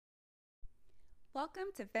Welcome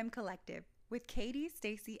to Femme Collective with Katie,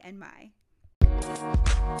 Stacy, and Mai.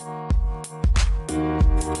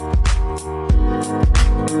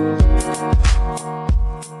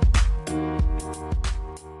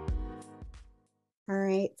 All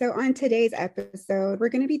right, so on today's episode, we're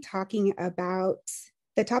going to be talking about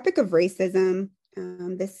the topic of racism.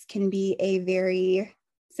 This can be a very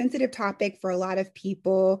sensitive topic for a lot of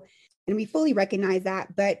people, and we fully recognize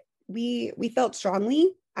that, but we felt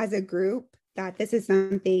strongly as a group that this is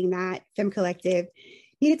something that Femme Collective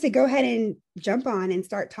needed to go ahead and jump on and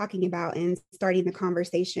start talking about and starting the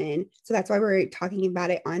conversation. So that's why we're talking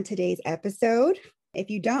about it on today's episode. If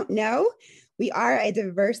you don't know, we are a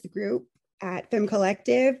diverse group at Femme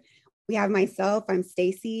Collective. We have myself, I'm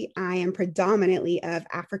Stacy. I am predominantly of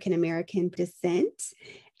African American descent.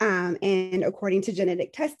 And according to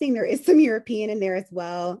genetic testing, there is some European in there as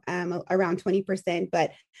well, around 20%,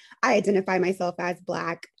 but I identify myself as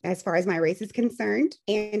Black as far as my race is concerned.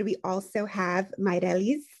 And we also have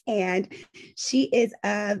Mayrelis, and she is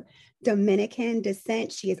of Dominican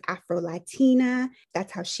descent. She is Afro-Latina.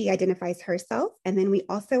 That's how she identifies herself. And then we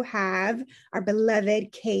also have our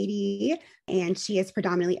beloved Katie, and she is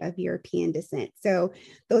predominantly of European descent. So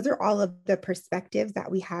those are all of the perspectives that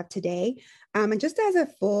we have today. And just as a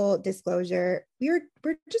full disclosure, we're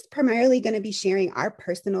just primarily going to be sharing our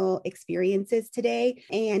personal experiences today,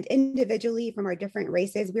 and individually from our different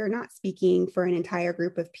races. We are not speaking for an entire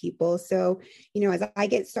group of people. So, as I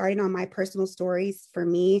get started on my personal stories, for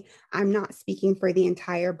me, I'm not speaking for the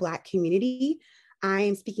entire Black community. I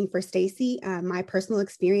am speaking for Stacy, my personal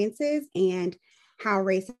experiences and how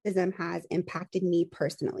racism has impacted me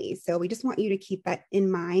personally. So we just want you to keep that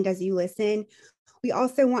in mind as you listen. We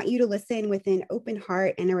also want you to listen with an open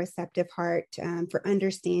heart and a receptive heart for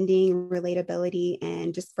understanding, relatability,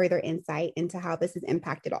 and just further insight into how this has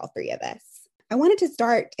impacted all three of us. I wanted to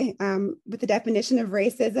start with the definition of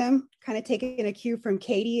racism, kind of taking a cue from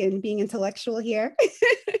Katie and being intellectual here.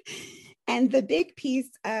 And the big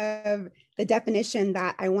piece of the definition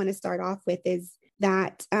that I want to start off with is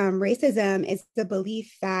that racism is the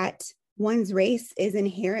belief that one's race is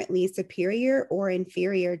inherently superior or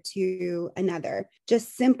inferior to another,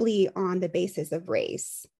 just simply on the basis of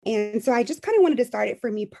race. And so I just kind of wanted to start it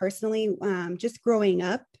for me personally, just growing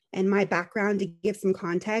up and my background to give some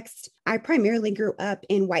context. I primarily grew up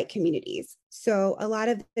in white communities. So a lot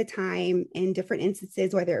of the time in different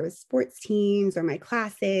instances, whether it was sports teams or my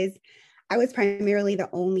classes, I was primarily the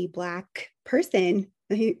only Black person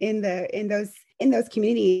in those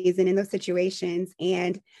communities and in those situations.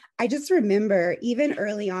 And I just remember even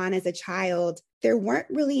early on as a child, there weren't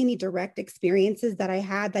really any direct experiences that I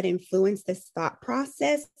had that influenced this thought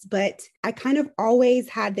process, but I kind of always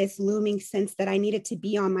had this looming sense that I needed to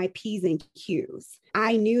be on my P's and Q's.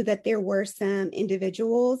 I knew that there were some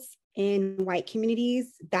individuals in white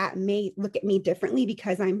communities that may look at me differently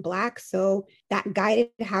because I'm Black. So that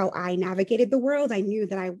guided how I navigated the world. I knew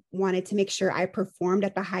that I wanted to make sure I performed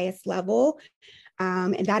at the highest level,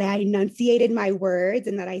 and that I enunciated my words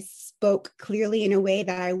and that I spoke clearly in a way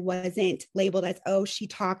that I wasn't labeled as, oh, she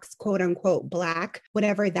talks quote unquote Black,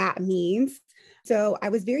 whatever that means. So I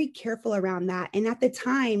was very careful around that. And at the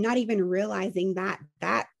time, not even realizing that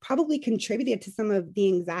probably contributed to some of the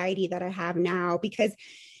anxiety that I have now, because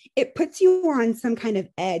it puts you on some kind of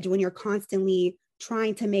edge when you're constantly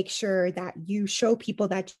trying to make sure that you show people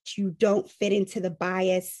that you don't fit into the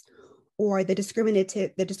bias or the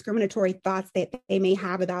discriminatory thoughts that they may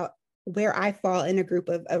have about where I fall in a group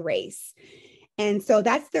of a race. And so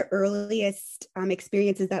that's the earliest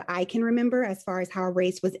experiences that I can remember as far as how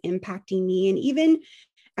race was impacting me. And even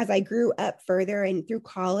as I grew up further and through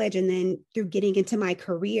college and then through getting into my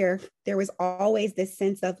career, there was always this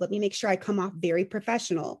sense of, let me make sure I come off very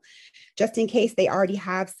professional, just in case they already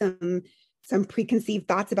have some preconceived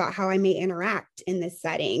thoughts about how I may interact in this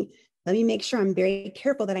setting. Let me make sure I'm very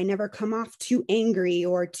careful that I never come off too angry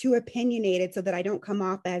or too opinionated so that I don't come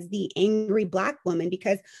off as the angry Black woman,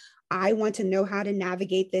 because I want to know how to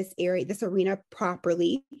navigate this arena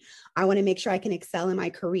properly. I want to make sure I can excel in my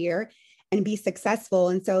career and be successful.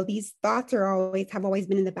 And so these thoughts have always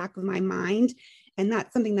been in the back of my mind. And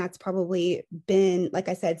that's something that's probably been, like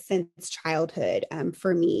I said, since childhood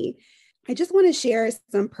for me. I just want to share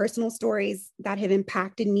some personal stories that have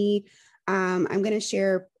impacted me. I'm going to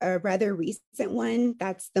share a rather recent one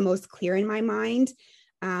that's the most clear in my mind.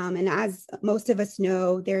 And as most of us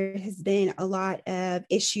know, there has been a lot of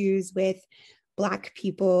issues with Black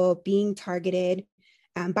people being targeted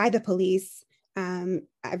by the police.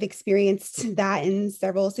 I've experienced that in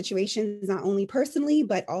several situations, not only personally,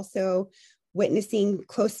 but also witnessing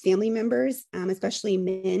close family members, especially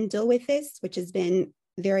men, deal with this, which has been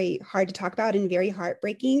very hard to talk about and very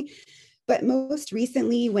heartbreaking. But most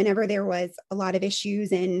recently, whenever there was a lot of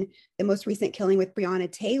issues in the most recent killing with Breonna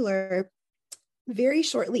Taylor, very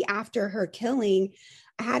shortly after her killing,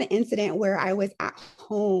 I had an incident where I was at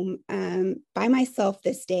home by myself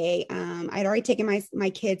this day. I'd already taken my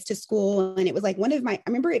kids to school, and it was like I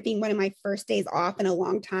remember it being one of my first days off in a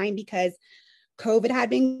long time because COVID had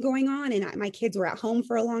been going on and my kids were at home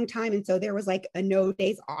for a long time. And so there was like a no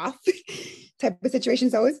days off type of situation.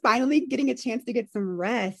 So I was finally getting a chance to get some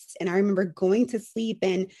rest. And I remember going to sleep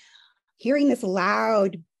and hearing this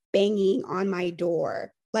loud banging on my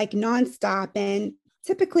door, like nonstop. And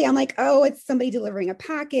typically I'm like, oh, it's somebody delivering a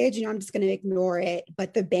package, I'm just going to ignore it.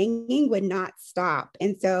 But the banging would not stop.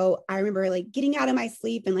 And so I remember like getting out of my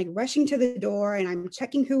sleep and like rushing to the door, and I'm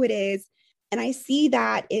checking who it is. And I see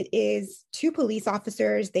that it is two police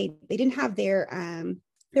officers. They didn't have their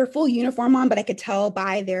full uniform on, but I could tell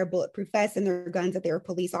by their bulletproof vests and their guns that they were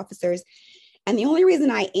police officers. And the only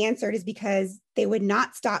reason I answered is because they would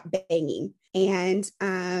not stop banging. And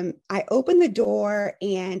I open the door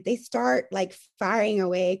and they start like firing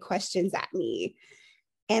away questions at me.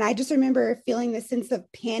 And I just remember feeling this sense of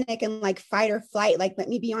panic and like fight or flight, like let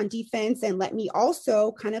me be on defense and let me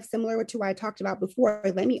also, kind of similar to what I talked about before,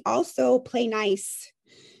 let me also play nice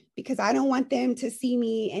because I don't want them to see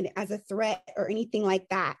me and as a threat or anything like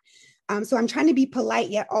that. So I'm trying to be polite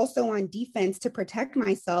yet also on defense to protect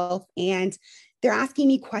myself. And they're asking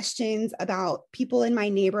me questions about people in my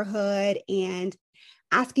neighborhood and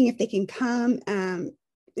asking if they can come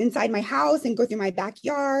inside my house and go through my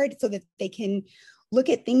backyard so that they can look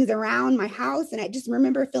at things around my house. And I just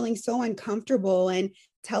remember feeling so uncomfortable and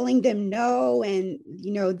telling them no, and,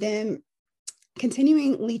 them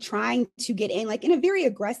continually trying to get in, like in a very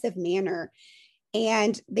aggressive manner.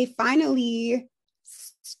 And they finally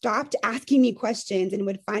stopped asking me questions and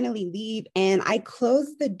would finally leave. And I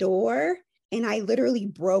closed the door and I literally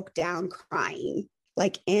broke down crying,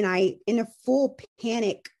 like, in a full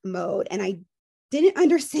panic mode. And I didn't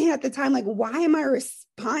understand at the time, like, why am I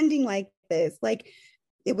responding like this? Like,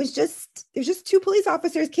 there's just two police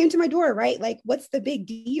officers came to my door, right? Like, what's the big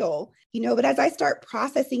deal? But as I start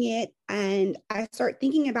processing it and I start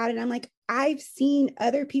thinking about it, I'm like, I've seen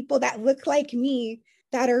other people that look like me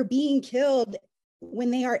that are being killed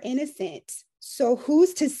when they are innocent. So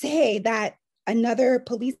who's to say that another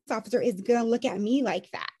police officer is going to look at me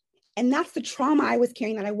like that? And that's the trauma I was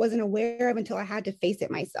carrying that I wasn't aware of until I had to face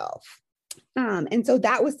it myself. And so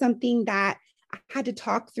that was something that I had to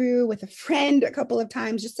talk through with a friend a couple of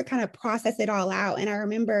times just to kind of process it all out. And I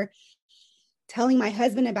remember telling my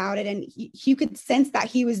husband about it, and he could sense that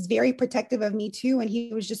he was very protective of me too. And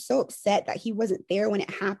he was just so upset that he wasn't there when it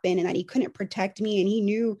happened and that he couldn't protect me. And he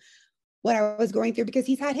knew what I was going through because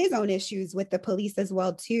he's had his own issues with the police as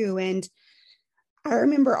well too. And I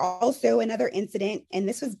remember also another incident, and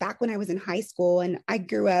this was back when I was in high school, and I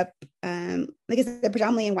grew up, like I said,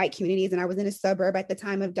 predominantly in white communities, and I was in a suburb at the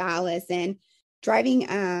time of Dallas, and driving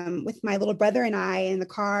with my little brother and I in the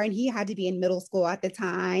car, and he had to be in middle school at the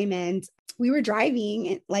time, and we were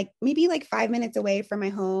driving like maybe like 5 minutes away from my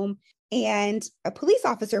home, and a police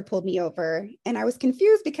officer pulled me over, and I was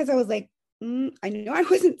confused because I was like, I know I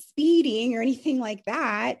wasn't speeding or anything like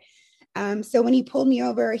that. So when he pulled me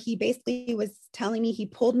over, he basically was telling me he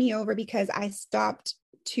pulled me over because I stopped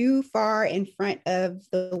too far in front of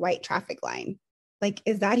the white traffic line. Like,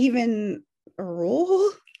 is that even a rule?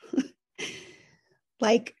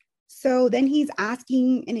 Like, so then he's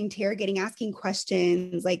asking and interrogating, asking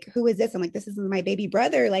questions like, who is this? I'm like, this is my baby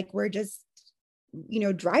brother. Like, we're just,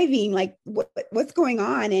 driving, like what's going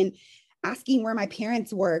on? And asking where my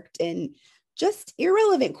parents worked and just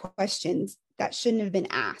irrelevant questions that shouldn't have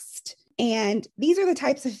been asked. And these are the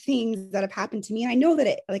types of things that have happened to me. And I know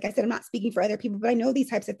that like I said, I'm not speaking for other people, but I know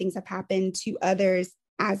these types of things have happened to others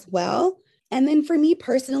as well. And then for me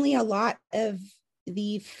personally, a lot of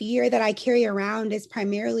the fear that I carry around is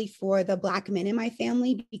primarily for the Black men in my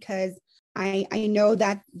family, because I know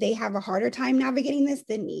that they have a harder time navigating this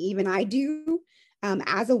than even I do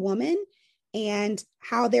as a woman, and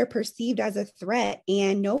how they're perceived as a threat.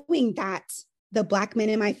 And knowing that the Black men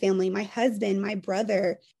in my family, my husband, my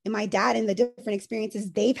brother, and my dad, and the different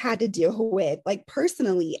experiences they've had to deal with, like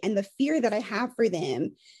personally, and the fear that I have for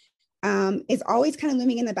them is always kind of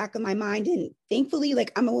looming in the back of my mind. And thankfully,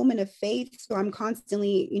 like, I'm a woman of faith, so I'm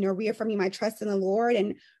constantly, reaffirming my trust in the Lord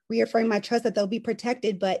and reaffirming my trust that they'll be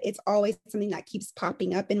protected. But it's always something that keeps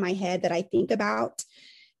popping up in my head that I think about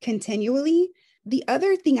continually. The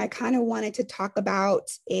other thing I kind of wanted to talk about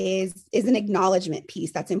is an acknowledgement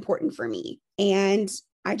piece that's important for me. And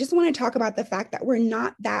I just want to talk about the fact that we're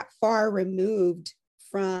not that far removed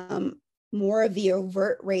from more of the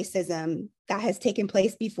overt racism that has taken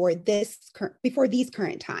place before these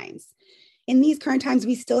current times. In these current times,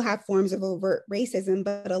 we still have forms of overt racism,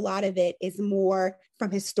 but a lot of it is more from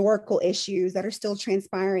historical issues that are still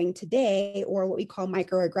transpiring today, or what we call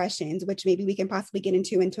microaggressions, which maybe we can possibly get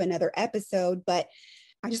into another episode. But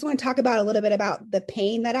I just want to talk about a little bit about the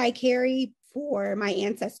pain that I carry for my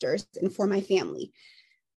ancestors and for my family.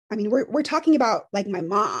 I mean, we're talking about like my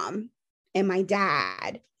mom and my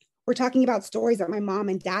dad. We're talking about stories that my mom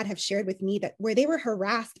and dad have shared with me that where they were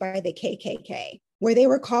harassed by the KKK, where they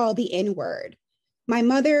were called the N-word. My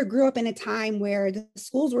mother grew up in a time where the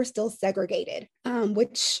schools were still segregated,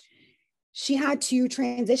 which she had to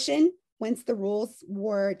transition once the rules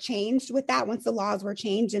were changed with that, once the laws were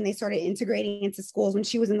changed and they started integrating into schools when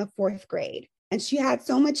she was in the 4th grade. And she had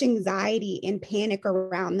so much anxiety and panic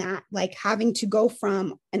around that, like having to go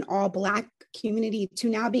from an all Black community to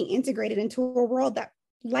now being integrated into a world that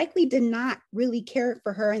likely did not really care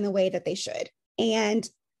for her in the way that they should. And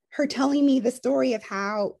her telling me the story of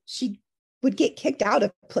how she would get kicked out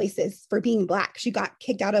of places for being Black. She got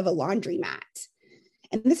kicked out of a laundromat.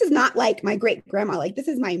 And this is not like my great grandma, like this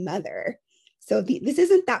is my mother. So this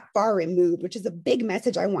isn't that far removed, which is a big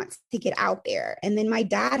message I want to get out there. And then my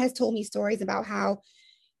dad has told me stories about how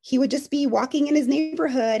he would just be walking in his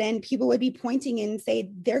neighborhood and people would be pointing and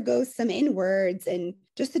say, there goes some N-words, and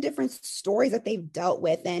just the different stories that they've dealt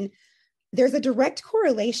with. And there's a direct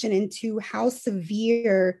correlation into how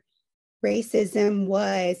severe racism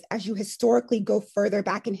was as you historically go further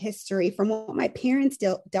back in history, from what my parents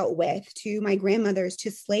dealt with, to my grandmothers,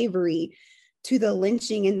 to slavery, to the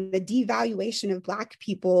lynching and the devaluation of Black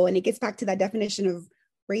people. And it gets back to that definition of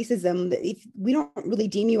racism, that if we don't really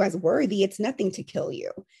deem you as worthy, it's nothing to kill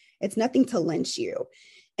you. It's nothing to lynch you.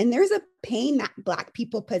 And there's a pain that Black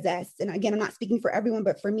people possess. And again, I'm not speaking for everyone,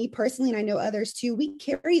 but for me personally, and I know others too, we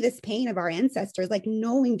carry this pain of our ancestors, like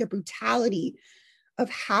knowing the brutality of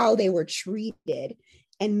how they were treated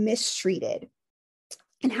and mistreated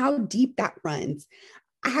and how deep that runs.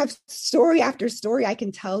 I have story after story I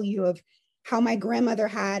can tell you of how my grandmother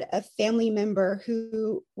had a family member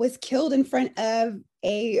who was killed in front of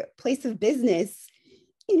a place of business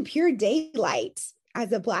in pure daylight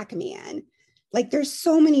as a Black man. Like there's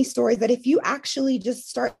so many stories that if you actually just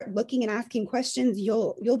start looking and asking questions,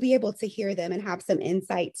 you'll be able to hear them and have some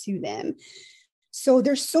insight to them. So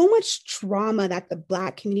there's so much trauma that the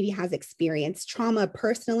Black community has experienced, trauma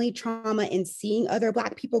personally, trauma in seeing other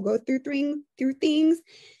Black people go through things,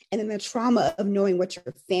 and then the trauma of knowing what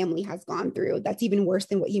your family has gone through. That's even worse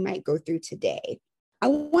than what you might go through today. I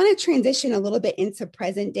want to transition a little bit into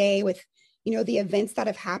present day with, the events that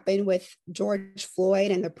have happened with George Floyd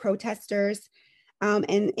and the protesters.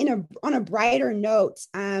 And on a brighter note,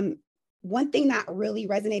 one thing that really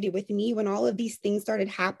resonated with me when all of these things started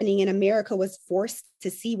happening and America was forced to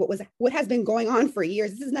see what has been going on for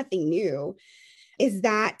years, this is nothing new, is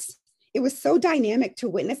that it was so dynamic to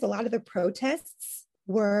witness. A lot of the protests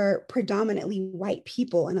were predominantly white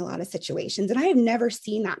people in a lot of situations. And I have never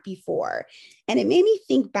seen that before. And it made me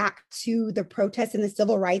think back to the protests and the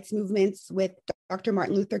civil rights movements with Dr.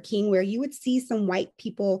 Martin Luther King, where you would see some white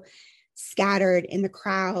people scattered in the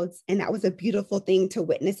crowds. And that was a beautiful thing to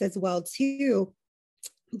witness as well, too.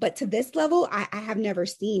 But to this level, I have never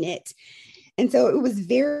seen it. And so it was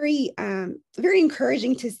very, very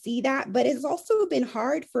encouraging to see that. But it's also been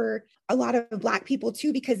hard for a lot of Black people,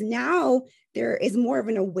 too, because now there is more of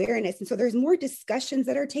an awareness. And so there's more discussions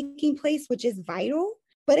that are taking place, which is vital.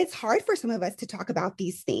 But it's hard for some of us to talk about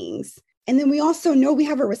these things. And then we also know we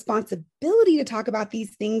have a responsibility to talk about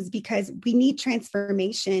these things because we need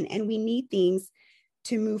transformation and we need things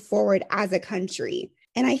to move forward as a country.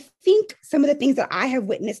 And I think some of the things that I have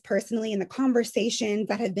witnessed personally in the conversations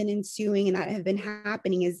that have been ensuing and that have been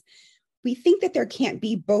happening is we think that there can't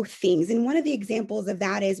be both things. And one of the examples of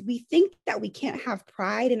that is we think that we can't have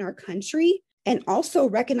pride in our country and also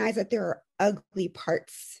recognize that there are ugly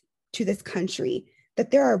parts to this country,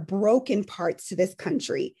 that there are broken parts to this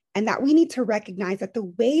country, and that we need to recognize that the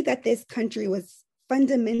way that this country was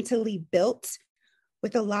fundamentally built,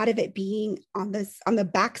 with a lot of it being on the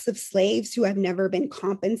backs of slaves who have never been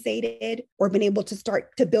compensated or been able to start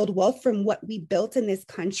to build wealth from what we built in this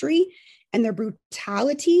country, and the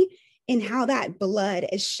brutality in how that blood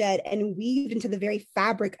is shed and weaved into the very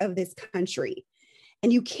fabric of this country.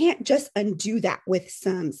 And you can't just undo that with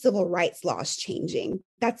some civil rights laws changing.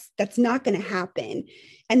 That's not going to happen.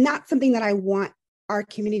 And that's something that I want our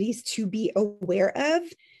communities to be aware of.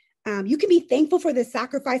 You can be thankful for the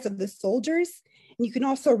sacrifice of the soldiers. And you can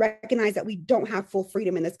also recognize that we don't have full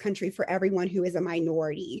freedom in this country for everyone who is a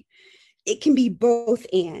minority. It can be both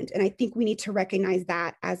and I think we need to recognize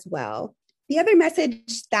that as well. The other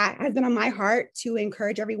message that has been on my heart to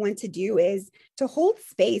encourage everyone to do is to hold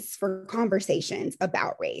space for conversations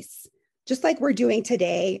about race, just like we're doing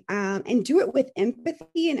today, and do it with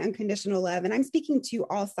empathy and unconditional love. And I'm speaking to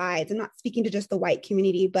all sides. I'm not speaking to just the white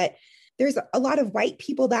community, but there's a lot of white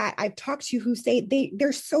people that I've talked to who say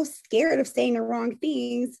they're so scared of saying the wrong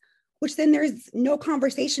things, which then there's no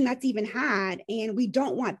conversation that's even had. And we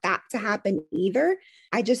don't want that to happen either.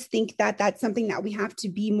 I just think that that's something that we have to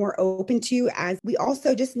be more open to, as we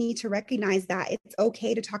also just need to recognize that it's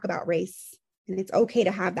okay to talk about race and it's okay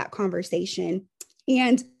to have that conversation.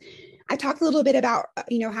 And I talked a little bit about,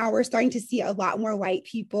 how we're starting to see a lot more white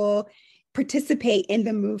people participate in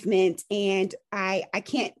the movement. And I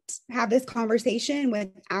can't have this conversation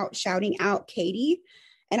without shouting out Katie.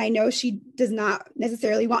 And I know she does not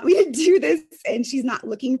necessarily want me to do this, and she's not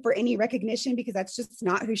looking for any recognition because that's just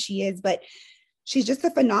not who she is. But she's just a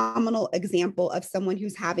phenomenal example of someone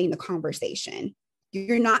who's having the conversation.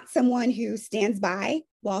 You're not someone who stands by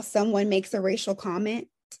while someone makes a racial comment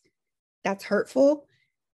that's hurtful.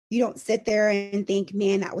 You don't sit there and think,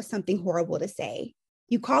 man, that was something horrible to say.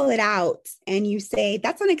 You call it out and you say,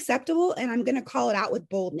 that's unacceptable, and I'm going to call it out with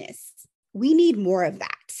boldness. We need more of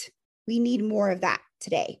that. We need more of that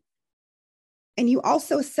today. And you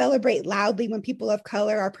also celebrate loudly when people of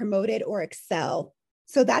color are promoted or excel.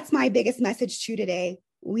 So that's my biggest message to today.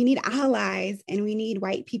 We need allies, and we need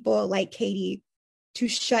white people like Katie to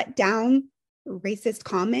shut down racist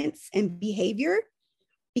comments and behavior,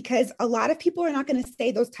 because a lot of people are not going to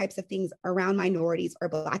say those types of things around minorities or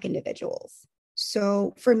Black individuals.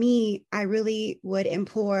 So for me, I really would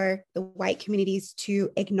implore the white communities to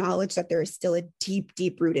acknowledge that there is still a deep,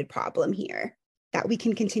 deep rooted problem here that we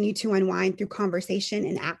can continue to unwind through conversation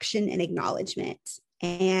and action and acknowledgement.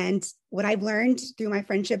 And what I've learned through my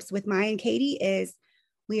friendships with Maya and Katie is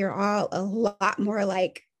we are all a lot more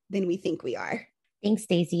alike than we think we are. Thanks,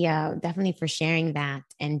 Stacey, definitely for sharing that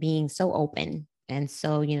and being so open and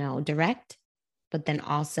so, direct, but then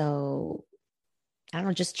also, I don't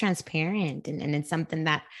know, just transparent. And it's something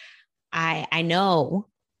that I know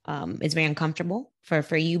is very uncomfortable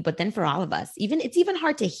for you, but then for all of us, it's even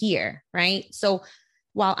hard to hear, right? So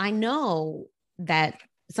while I know that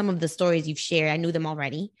some of the stories you've shared, I knew them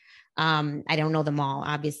already. I don't know them all,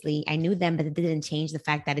 obviously. I knew them, but it didn't change the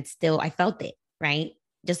fact that I felt it, right?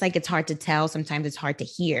 Just like it's hard to tell, sometimes it's hard to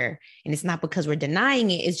hear. And it's not because we're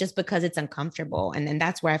denying it, it's just because it's uncomfortable. And then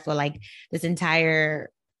that's where I feel like this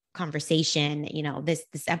entire conversation, this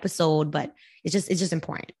episode, but it's just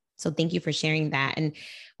important. So thank you for sharing that. And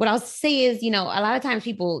what I'll say is, a lot of times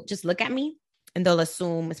people just look at me and they'll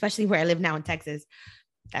assume, especially where I live now in Texas,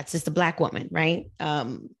 that's just a Black woman, right?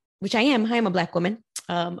 Which I am a Black woman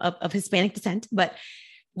of Hispanic descent. But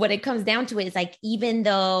what it comes down to is like, even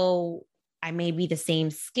though I may be the same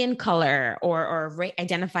skin color or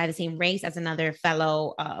identify the same race as another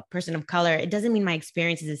fellow person of color, it doesn't mean my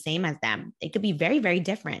experience is the same as them. It could be very, very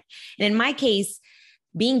different. And in my case,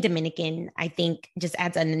 being Dominican, I think just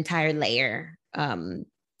adds an entire layer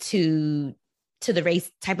to the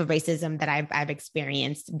race type of racism that I've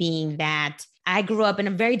experienced, being that I grew up in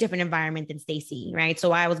a very different environment than Stacey, right?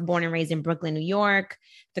 So I was born and raised in Brooklyn, New York.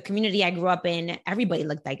 The community I grew up in, everybody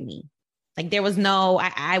looked like me. Like there was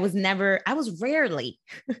I was rarely,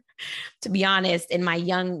 to be honest, in my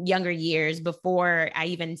younger years before I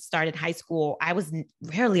even started high school, I was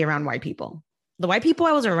rarely around white people. The white people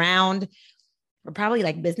I was around were probably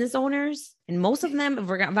like business owners. And most of them, if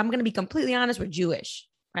I'm going to be completely honest, were Jewish,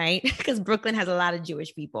 right? Because Brooklyn has a lot of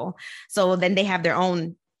Jewish people. So then they have their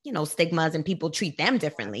own, stigmas, and people treat them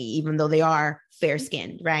differently, even though they are fair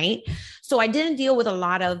skinned, right? So I didn't deal with a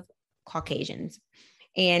lot of Caucasians.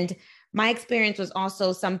 And my experience was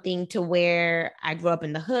also something to where I grew up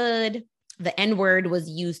in the hood. The N-word was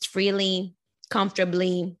used freely,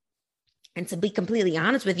 comfortably. And to be completely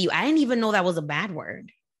honest with you, I didn't even know that was a bad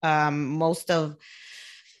word. Most of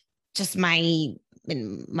just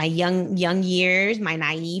in my young years, my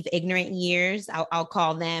naive, ignorant years, I'll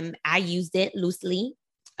call them, I used it loosely.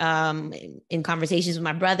 In conversations with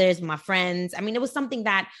my brothers, my friends. I mean, it was something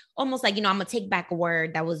that almost like, I'm going to take back a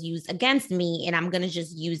word that was used against me and I'm going to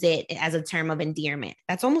just use it as a term of endearment.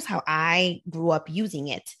 That's almost how I grew up using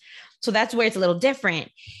it. So that's where it's a little different.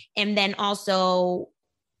 And then also,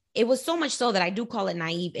 it was so much so that I do call it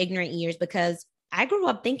naive, ignorant years, because I grew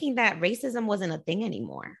up thinking that racism wasn't a thing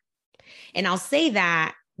anymore. And I'll say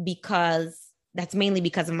that because that's mainly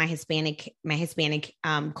because of my Hispanic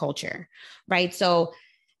culture, right? So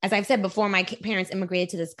as I've said before, my parents immigrated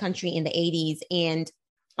to this country in the 80s. And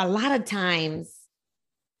a lot of times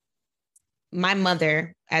my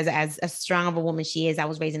mother, as strong of a woman she is, I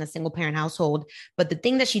was raised in a single parent household. But the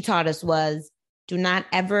thing that she taught us was, do not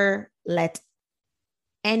ever let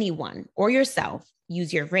anyone or yourself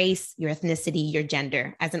use your race, your ethnicity, your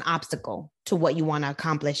gender as an obstacle to what you want to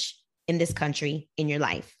accomplish in this country, in your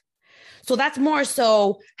life. So that's more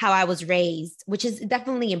so how I was raised, which is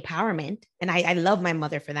definitely empowerment. And I love my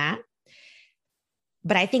mother for that.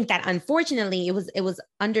 But I think that unfortunately it was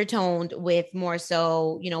undertoned with more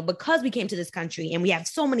so, because we came to this country and we have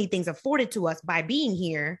so many things afforded to us by being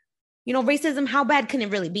here, racism, how bad can it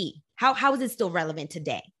really be? How is it still relevant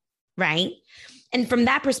today? Right. And from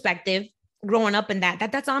that perspective, growing up in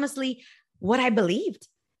that's honestly what I believed.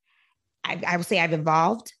 I would say I've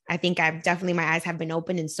evolved. I think my eyes have been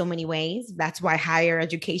opened in so many ways. That's why higher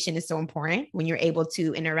education is so important, when you're able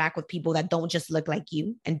to interact with people that don't just look like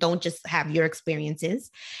you and don't just have your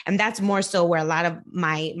experiences. And that's more so where a lot of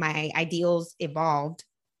my ideals evolved,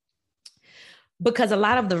 because a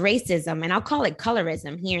lot of the racism, and I'll call it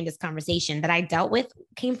colorism here in this conversation, that I dealt with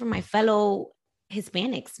came from my fellow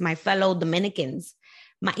Hispanics, my fellow Dominicans,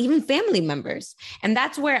 my even family members. And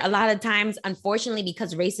that's where a lot of times, unfortunately,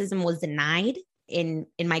 because racism was denied in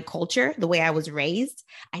my culture, the way I was raised,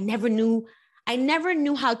 I never knew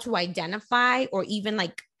how to identify or even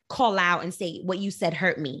like call out and say, what you said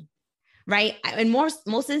hurt me. Right. In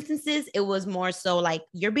most instances, it was more so like,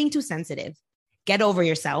 you're being too sensitive. Get over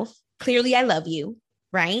yourself. Clearly, I love you.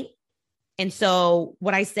 Right. And so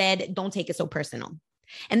what I said, don't take it so personal.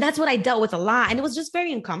 And that's what I dealt with a lot. And it was just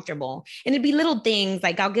very uncomfortable. And it'd be little things,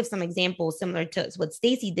 like I'll give some examples similar to what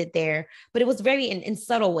Stacey did there, but it was very in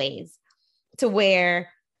subtle ways, to where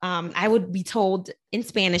I would be told in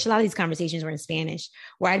Spanish, a lot of these conversations were in Spanish,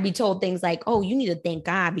 where I'd be told things like, oh, you need to thank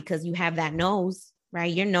God because you have that nose,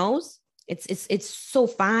 right? Your nose, it's so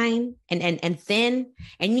fine and thin,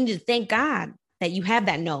 and you need to thank God that you have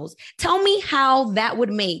that nose. Tell me how that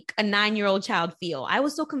would make a 9-year-old child feel. I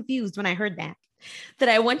was so confused when I heard that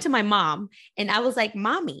I went to my mom and I was like,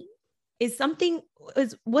 Mommy, what's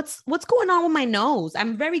going on with my nose?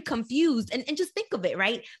 I'm very confused. And just think of it,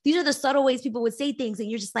 right? These are the subtle ways people would say things. And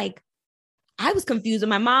you're just like, I was confused. And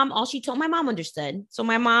my mom, my mom understood. So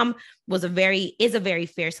my mom is a very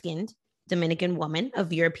fair-skinned Dominican woman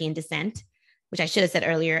of European descent, which I should have said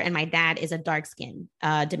earlier. And my dad is a dark-skinned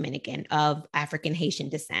Dominican of African Haitian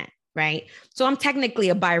descent, right? So I'm technically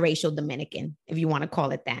a biracial Dominican, if you want to call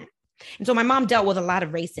it that. And so my mom dealt with a lot of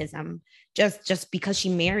racism just because she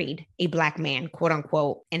married a Black man, quote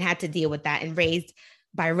unquote, and had to deal with that and raised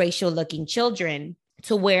biracial looking children,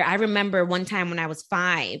 to where I remember one time when I was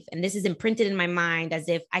 5, and this is imprinted in my mind as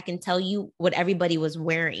if I can tell you what everybody was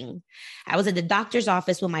wearing. I was at the doctor's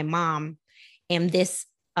office with my mom, and this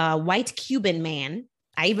white Cuban man,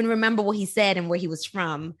 I even remember what he said and where he was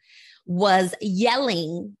from, was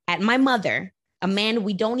yelling at my mother, a man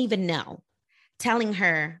we don't even know, telling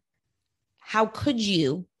her, how could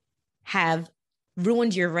you have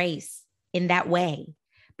ruined your race in that way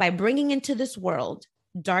by bringing into this world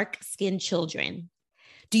dark-skinned children?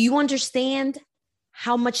 Do you understand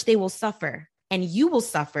how much they will suffer, and you will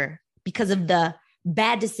suffer because of the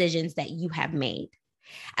bad decisions that you have made?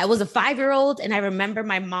 I was a 5-year-old, and I remember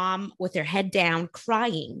my mom with her head down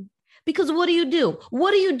crying, because what do you do?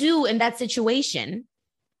 What do you do in that situation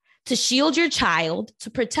to shield your child, to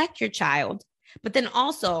protect your child, but then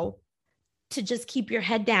also to just keep your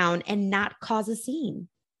head down and not cause a scene?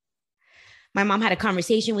 My mom had a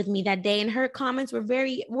conversation with me that day, and her comments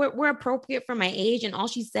were appropriate for my age. And all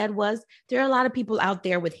she said was, there are a lot of people out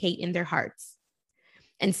there with hate in their hearts,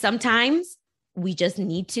 and sometimes we just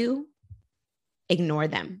need to ignore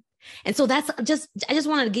them. And so I just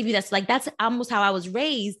wanted to give you that's almost how I was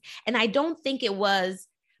raised. And I don't think it was,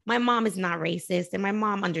 my mom is not racist, and my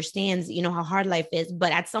mom understands, how hard life is.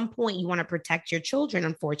 But at some point you want to protect your children,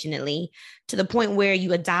 unfortunately, to the point where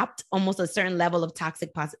you adopt almost a certain level of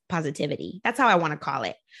toxic positivity. That's how I want to call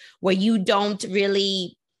it, where you don't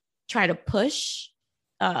really try to push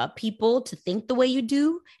people to think the way you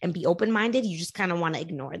do and be open-minded. You just kind of want to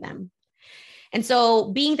ignore them. And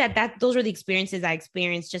so being that those were the experiences I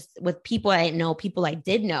experienced just with people I didn't know, people I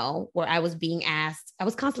did know, where I was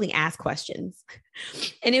constantly asked questions.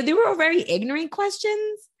 And they were very ignorant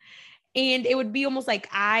questions. And it would be almost like,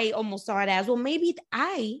 I almost saw it as, well, maybe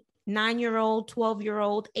 9-year-old,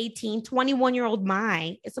 12-year-old, 18, 21-year-old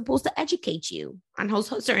Mai is supposed to educate you on how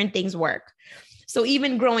certain things work. So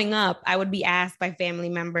even growing up, I would be asked by family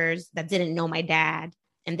members that didn't know my dad,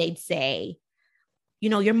 and they'd say,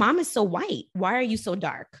 your mom is so white. Why are you so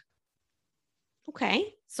dark?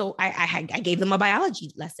 Okay. So I gave them a biology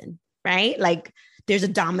lesson, right? Like, there's a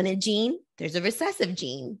dominant gene, there's a recessive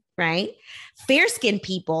gene, right? Fair-skinned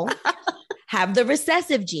people have the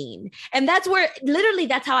recessive gene. And that's where literally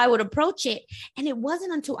that's how I would approach it. And it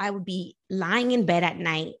wasn't until I would be lying in bed at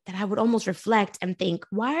night that I would almost reflect and think,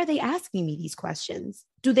 why are they asking me these questions?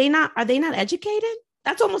 Are they not educated?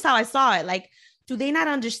 That's almost how I saw it. Like, do they not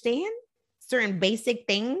understand certain basic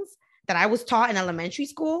things that I was taught in elementary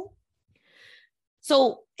school?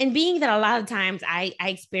 So, in being that a lot of times I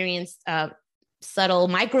experienced subtle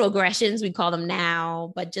microaggressions, we call them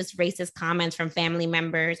now, but just racist comments from family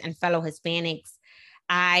members and fellow Hispanics.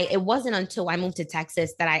 It wasn't until I moved to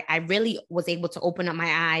Texas that I really was able to open up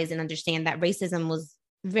my eyes and understand that racism was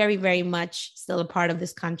very, very much still a part of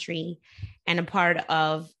this country and a part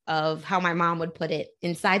of how my mom would put it,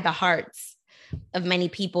 inside the hearts of many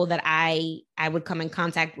people that I would come in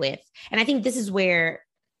contact with. And I think this is where,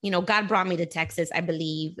 God brought me to Texas, I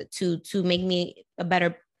believe, to make me a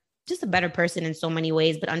better person in so many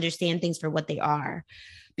ways, but understand things for what they are.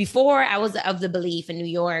 Before, I was of the belief in New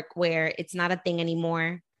York where it's not a thing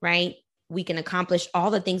anymore, right? We can accomplish all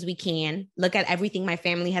the things we can. Look at everything my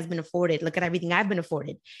family has been afforded. Look at everything I've been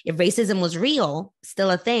afforded. If racism was real, still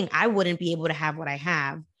a thing, I wouldn't be able to have what I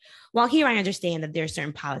have. While here, I understand that there are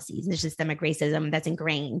certain policies and systemic racism that's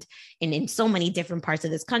ingrained in so many different parts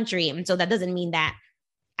of this country. And so that doesn't mean that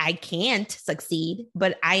I can't succeed,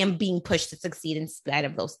 but I am being pushed to succeed in spite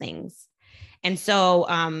of those things. And so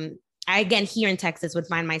I, again, here in Texas would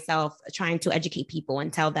find myself trying to educate people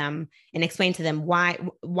and tell them and explain to them why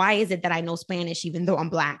is it that I know Spanish, even though I'm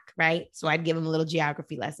Black, right? So I'd give them a little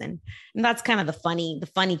geography lesson. And that's kind of the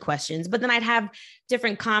funny questions. But then I'd have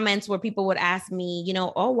different comments where people would ask me,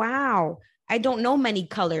 oh, wow, I don't know many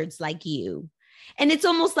coloreds like you. And it's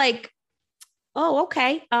almost like, oh,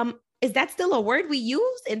 okay. Is that still a word we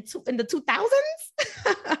use in the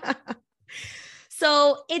 2000s?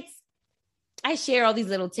 So I share all these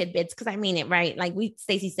little tidbits because I mean it, right? Like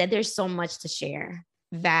Stacey said, there's so much to share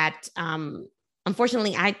that,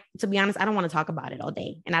 unfortunately, to be honest, I don't want to talk about it all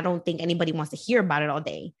day. And I don't think anybody wants to hear about it all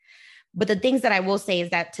day. But the things that I will say is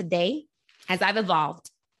that today, as I've evolved,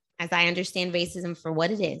 as I understand racism for what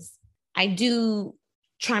it is, I do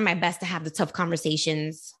try my best to have the tough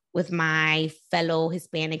conversations with my fellow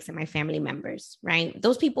Hispanics and my family members, right?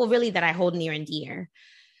 Those people really that I hold near and dear.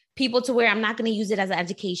 People to where I'm not going to use it as an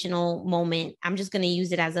educational moment. I'm just going to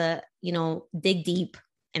use it as a, dig deep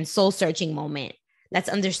and soul searching moment. Let's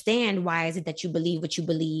understand, why is it that you believe what you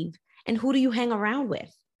believe, and who do you hang around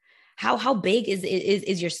with? How big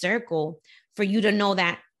is your circle for you to know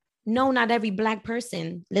that, no, not every Black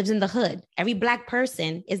person lives in the hood. Every Black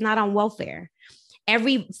person is not on welfare.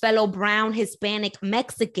 Every fellow brown, Hispanic,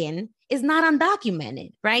 Mexican is not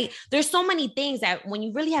undocumented, right? There's so many things that when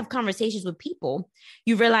you really have conversations with people,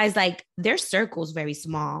 you realize like their circle is very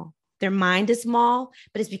small. Their mind is small,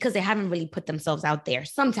 but it's because they haven't really put themselves out there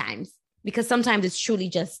sometimes, because sometimes it's truly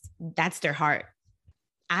just, that's their heart.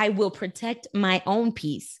 I will protect my own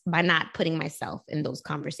peace by not putting myself in those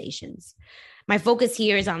conversations. My focus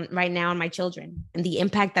here is right now on my children and the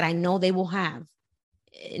impact that I know they will have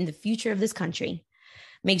in the future of this country.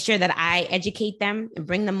 Make sure that I educate them and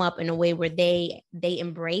bring them up in a way where they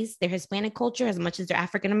embrace their Hispanic culture as much as their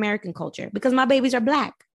African-American culture, because my babies are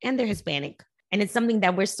Black and they're Hispanic. And it's something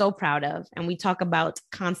that we're so proud of and we talk about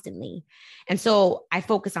constantly. And so I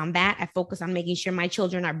focus on that. I focus on making sure my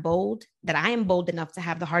children are bold, that I am bold enough to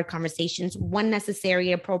have the hard conversations when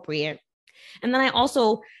necessary, appropriate. And then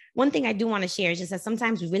one thing I do want to share is just that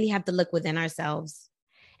sometimes we really have to look within ourselves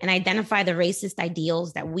and identify the racist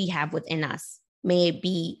ideals that we have within us. May it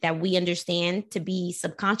be that we understand to be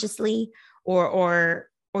subconsciously or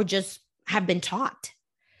just have been taught,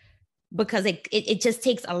 because it just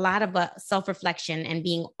takes a lot of self-reflection and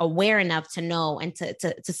being aware enough to know and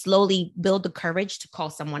to slowly build the courage to call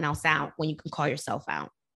someone else out when you can call yourself out.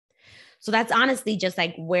 So that's honestly just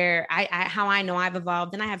like where how I know I've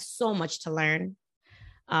evolved, and I have so much to learn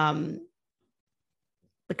because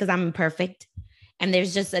I'm imperfect. And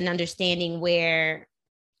there's just an understanding where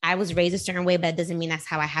I was raised a certain way, but that doesn't mean that's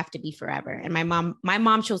how I have to be forever. And my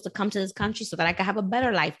mom chose to come to this country so that I could have a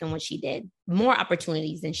better life than what she did, more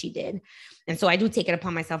opportunities than she did. And so I do take it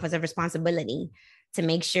upon myself as a responsibility to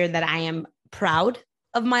make sure that I am proud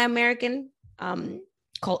of my American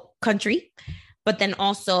country, but then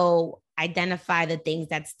also identify the things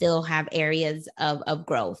that still have areas of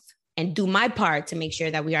growth and do my part to make sure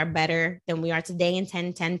that we are better than we are today in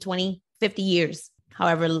 10, 20, 50 years.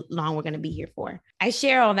 However long we're going to be here for. I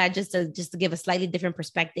share all that just to give a slightly different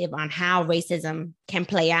perspective on how racism can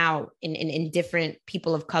play out in different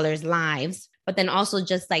people of color's lives. But then also,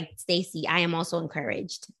 just like Stacey, I am also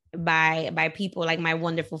encouraged by people like my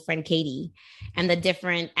wonderful friend Katie and the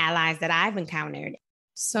different allies that I've encountered.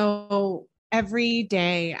 So Every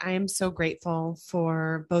day, I am so grateful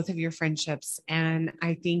for both of your friendships. And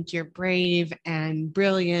I think you're brave and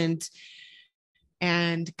brilliant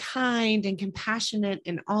and kind and compassionate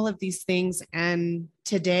and all of these things. And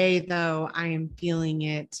today, though, I am feeling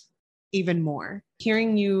it even more.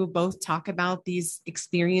 Hearing you both talk about these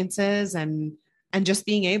experiences and just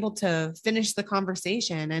being able to finish the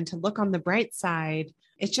conversation and to look on the bright side,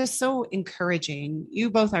 it's just so encouraging. You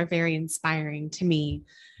both are very inspiring to me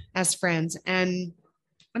as friends. And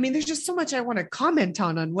I mean, there's just so much I want to comment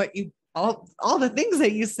on what you all the things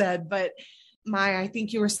that you said, but I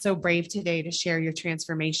think you were so brave today to share your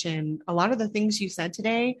transformation. A lot of the things you said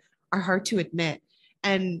today are hard to admit.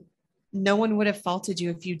 And no one would have faulted you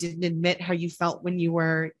if you didn't admit how you felt when you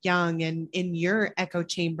were young and in your echo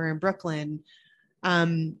chamber in Brooklyn.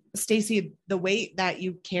 Stacey, the weight that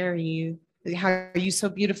you carry, how you so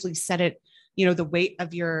beautifully said it, the weight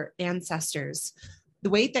of your ancestors, the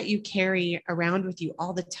weight that you carry around with you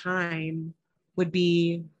all the time would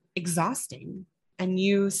be exhausting. And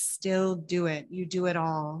you still do it. You do it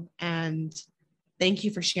all. And thank you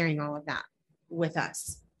for sharing all of that with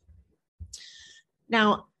us.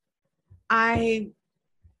 Now, I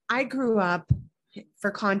grew up, for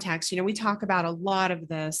context, we talk about a lot of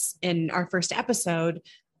this in our first episode,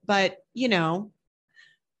 but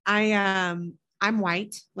I'm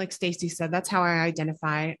white, like Stacey said. That's how I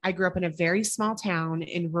identify. I grew up in a very small town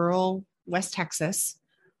in rural West Texas.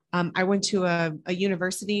 I went to a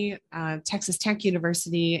university, Texas Tech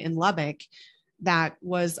University in Lubbock, that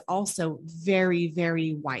was also very,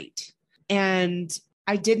 very white. And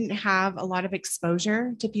I didn't have a lot of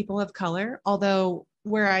exposure to people of color, although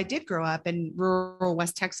where I did grow up in rural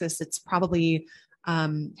West Texas, it's probably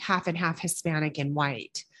half and half Hispanic and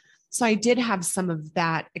white. So I did have some of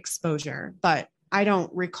that exposure, but I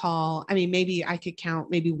don't recall. I mean, maybe I could count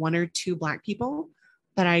maybe one or two Black people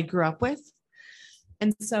that I grew up with.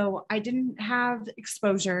 And so I didn't have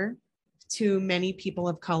exposure to many people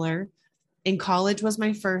of color. In college was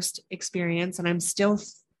my first experience, and I'm still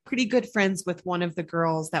pretty good friends with one of the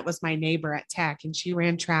girls that was my neighbor at Tech, and she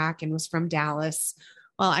ran track and was from Dallas.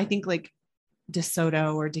 Well, I think like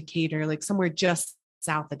DeSoto or Decatur, like somewhere just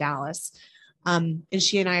south of Dallas. And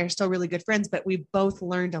she and I are still really good friends, but we both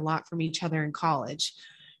learned a lot from each other in college.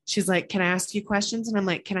 She's like, can I ask you questions? And I'm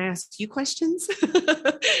like, can I ask you questions?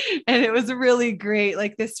 And it was really great,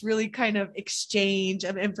 like this really kind of exchange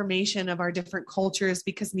of information of our different cultures,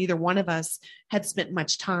 because neither one of us had spent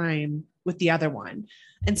much time with the other one.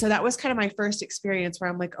 And so that was kind of my first experience where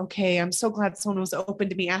I'm like, okay, I'm so glad someone was open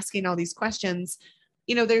to me asking all these questions.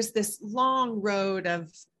 There's this long road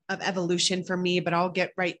of evolution for me, but I'll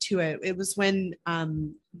get right to it. It was when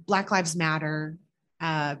Black Lives Matter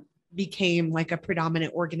became like a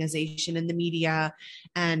predominant organization in the media.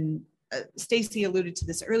 And Stacey alluded to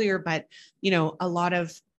this earlier, but, a lot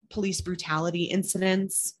of police brutality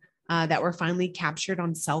incidents that were finally captured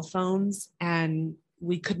on cell phones, and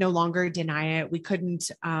we could no longer deny it. We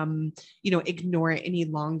couldn't, ignore it any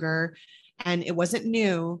longer. And it wasn't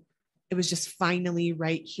new. It was just finally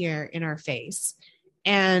right here in our face.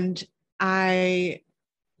 And I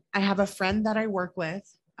have a friend that I work with,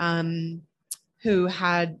 who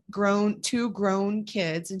had two grown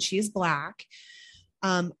kids, and she's Black.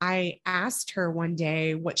 I asked her one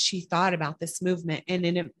day what she thought about this movement. And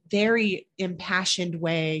in a very impassioned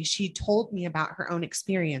way, she told me about her own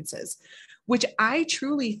experiences, which I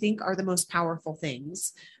truly think are the most powerful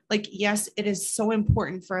things. Like, yes, it is so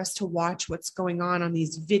important for us to watch what's going on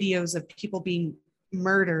these videos of people being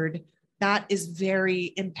murdered. That is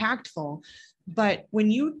very impactful. But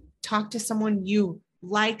when you talk to someone you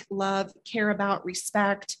like, love, care about,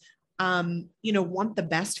 respect, want the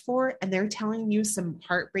best for, and they're telling you some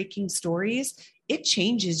heartbreaking stories, it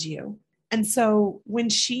changes you. And so when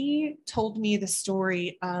she told me the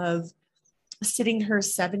story of sitting her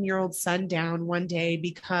 7-year-old son down one day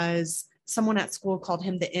because someone at school called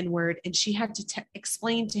him the N-word, and she had to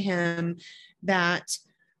explain to him that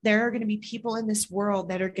there are going to be people in this world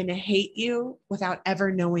that are going to hate you without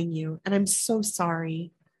ever knowing you. And I'm so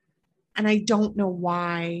sorry. And I don't know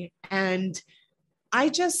why. And I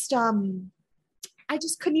just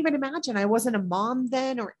couldn't even imagine. I wasn't a mom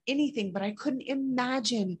then or anything, but I couldn't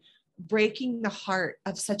imagine breaking the heart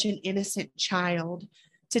of such an innocent child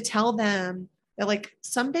to tell them that, like,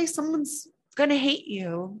 someday someone's going to hate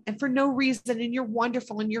you, and for no reason, and you're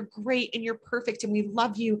wonderful and you're great and you're perfect and we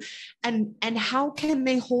love you. And how can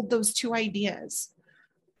they hold those two ideas?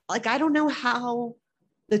 Like, I don't know how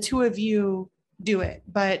the two of you do it,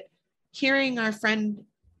 but hearing our friend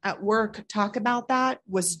at work talk about that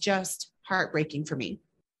was just heartbreaking for me.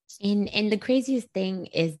 And the craziest thing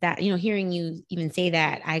is that, hearing you even say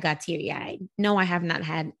that, I got teary-eyed. No, I have not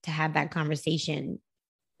had to have that conversation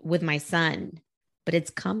with my son, but it's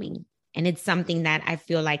coming. And it's something that I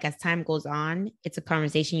feel like as time goes on, it's a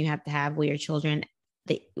conversation you have to have with your children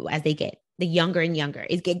as they get the younger and younger.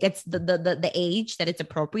 It gets the age that it's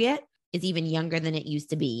appropriate is even younger than it used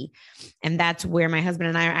to be. And that's where my husband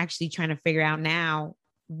and I are actually trying to figure out now,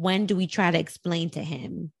 when do we try to explain to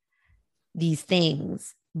him these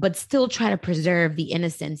things, but still try to preserve the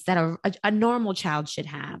innocence that a normal child should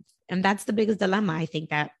have? And that's the biggest dilemma I think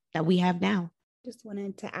that we have now. Just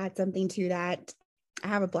wanted to add something to that. I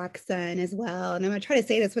have a Black son as well, and I'm going to try to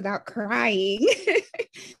say this without crying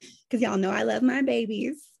because y'all know I love my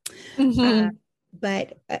babies.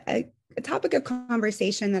 But a topic of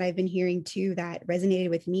conversation that I've been hearing too that resonated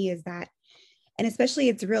with me is that, and especially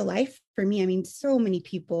it's real life for me. I mean, so many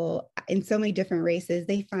people in so many different races,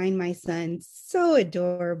 they find my son so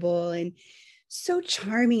adorable and so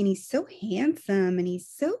charming. He's so handsome and he's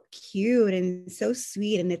so cute and so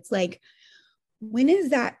sweet. And it's like, when is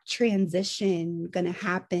that transition going to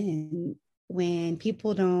happen when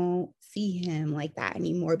people don't see him like that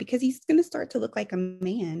anymore? Because he's going to start to look like a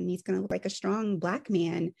man. He's going to look like a strong Black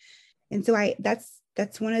man. And so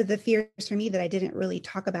that's one of the fears for me that I didn't really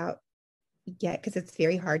talk about yet, because it's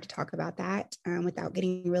very hard to talk about that without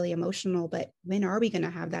getting really emotional. But when are we going to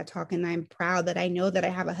have that talk? And I'm proud that I know that I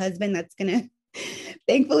have a husband that's going to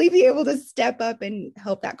thankfully be able to step up and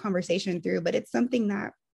help that conversation through. But it's something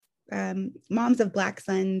that moms of Black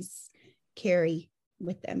sons carry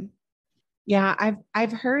with them. Yeah,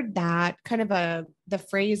 I've heard that kind of the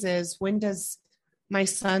phrase is, when does my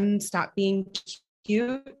son stop being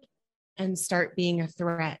cute and start being a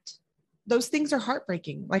threat? Those things are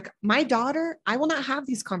heartbreaking. Like my daughter, I will not have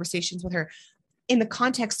these conversations with her in the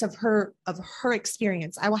context of her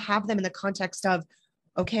experience. I will have them in the context of,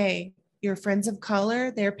 okay, your friends of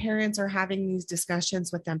color, their parents are having these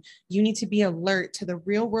discussions with them. You need to be alert to the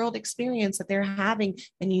real world experience that they're having,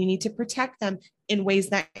 and you need to protect them in ways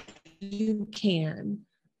that you can.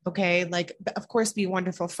 Okay. Like, of course, be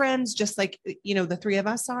wonderful friends, just like, the three of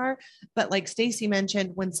us are. But like Stacy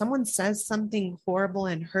mentioned, when someone says something horrible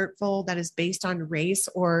and hurtful that is based on race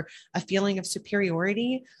or a feeling of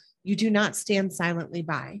superiority, you do not stand silently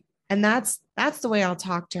by. And that's the way I'll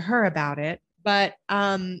talk to her about it. But,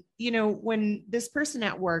 when this person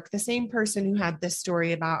at work, the same person who had this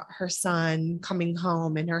story about her son coming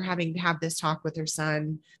home and her having to have this talk with her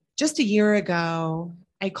son, just a year ago,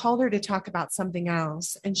 I called her to talk about something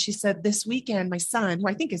else. And she said, this weekend, my son, who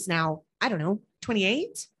I think is now,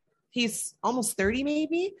 28, he's almost 30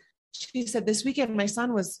 maybe. She said, this weekend, my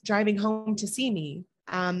son was driving home to see me.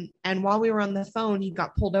 And while we were on the phone, he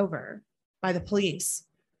got pulled over by the police.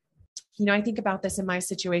 I think about this in my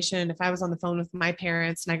situation. If I was on the phone with my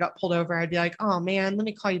parents and I got pulled over, I'd be like, oh man, let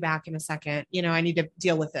me call you back in a second. I need to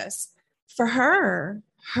deal with this. For her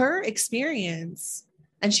experience,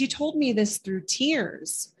 and she told me this through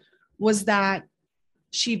tears, was that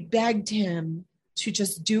she begged him to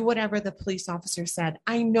just do whatever the police officer said.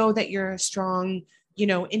 I know that you're a strong,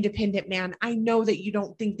 independent man. I know that you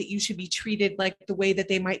don't think that you should be treated like the way that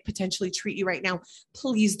they might potentially treat you right now.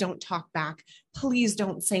 Please don't talk back. Please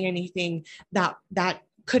don't say anything that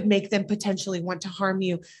could make them potentially want to harm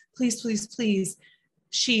you. Please, please, please.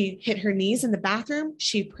 She hit her knees in the bathroom.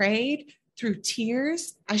 She prayed through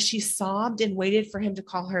tears as she sobbed and waited for him to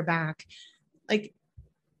call her back. Like,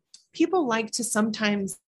 people like to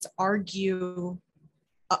sometimes argue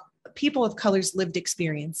people of color's lived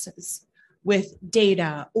experiences with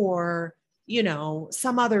data or,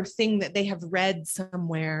 some other thing that they have read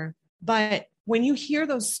somewhere. But when you hear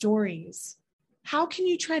those stories, how can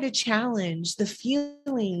you try to challenge the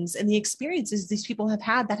feelings and the experiences these people have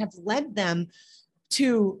had that have led them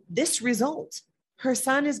to this result? Her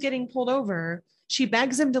son is getting pulled over. She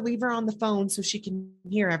begs him to leave her on the phone so she can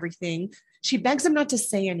hear everything. She begs him not to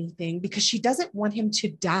say anything because she doesn't want him to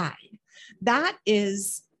die.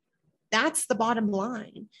 That's the bottom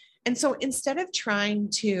line. And so instead of trying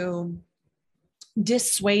to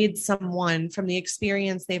dissuade someone from the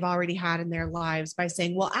experience they've already had in their lives by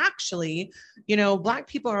saying, well, actually, Black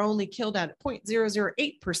people are only killed at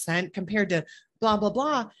 0.008% compared to blah, blah,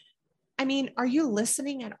 blah. I mean, are you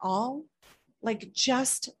listening at all? Like,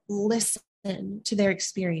 just listen to their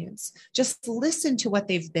experience. Just listen to what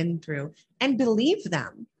they've been through and believe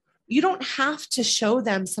them. You don't have to show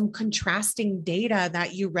them some contrasting data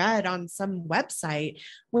that you read on some website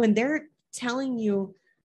when they're telling you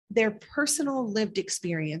their personal lived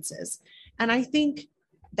experiences. And I think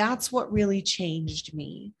that's what really changed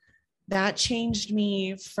me. That changed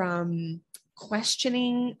me from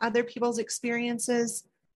questioning other people's experiences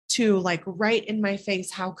to like right in my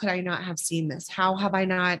face. How could I not have seen this? How have I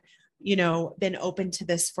not, been open to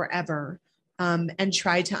this forever, and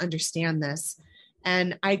tried to understand this?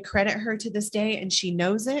 And I credit her to this day, and she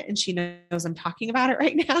knows it, and she knows I'm talking about it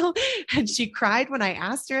right now. And she cried when I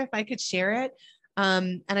asked her if I could share it.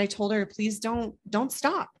 And I told her, please don't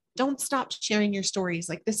stop. Don't stop sharing your stories.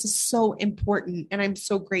 Like, this is so important. And I'm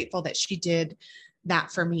so grateful that she did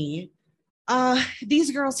that for me.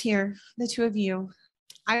 These girls here, the two of you,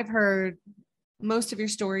 I've heard most of your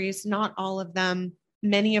stories, not all of them.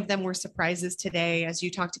 Many of them were surprises today, as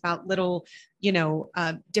you talked about little,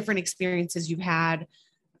 different experiences you've had.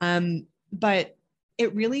 But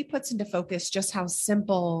it really puts into focus just how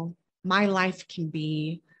simple my life can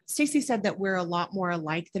be. Stacey said that we're a lot more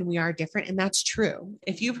alike than we are different. And that's true.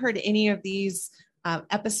 If you've heard any of these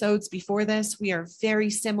episodes before this, we are very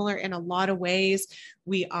similar in a lot of ways.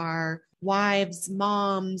 We are wives,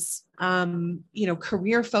 moms,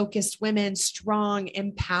 career-focused women, strong,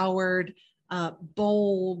 empowered,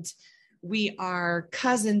 bold. We are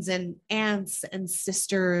cousins and aunts and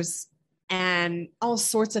sisters and all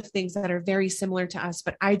sorts of things that are very similar to us.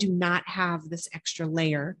 But I do not have this extra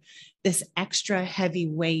layer, this extra heavy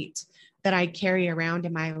weight that I carry around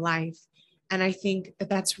in my life. And I think that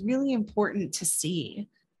that's really important to see.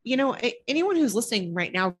 Anyone who's listening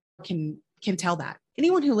right now can tell that.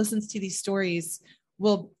 Anyone who listens to these stories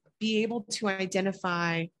will be able to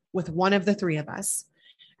identify with one of the three of us.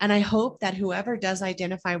 And I hope that whoever does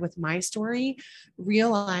identify with my story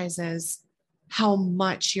realizes how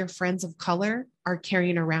much your friends of color are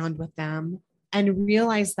carrying around with them, and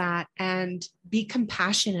realize that and be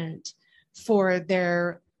compassionate for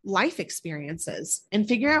their life experiences and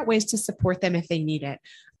figure out ways to support them if they need it.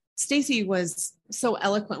 Stacey was so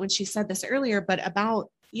eloquent when she said this earlier, but about,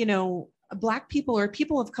 Black people or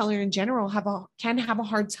people of color in general can have a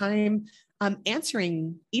hard time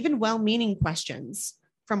answering even well-meaning questions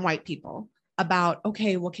from white people about,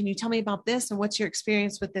 okay, well, can you tell me about this? And what's your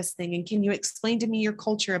experience with this thing? And can you explain to me your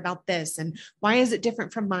culture about this? And why is it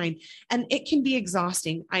different from mine? And it can be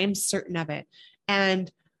exhausting. I am certain of it. And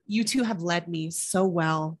you two have led me so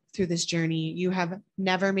well through this journey. You have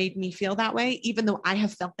never made me feel that way, even though I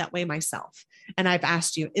have felt that way myself. And I've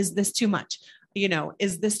asked you, is this too much?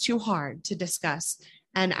 Is this too hard to discuss?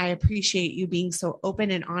 And I appreciate you being so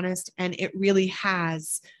open and honest. And it really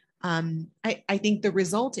has, I think the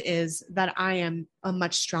result is that I am a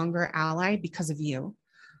much stronger ally because of you.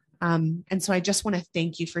 And so I just want to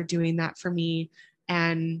thank you for doing that for me.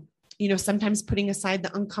 And, sometimes putting aside the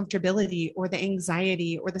uncomfortability or the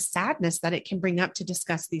anxiety or the sadness that it can bring up to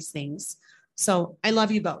discuss these things. So I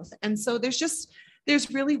love you both. And so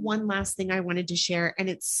there's really one last thing I wanted to share, and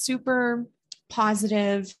it's super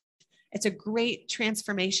positive. It's a great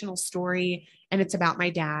transformational story, and it's about my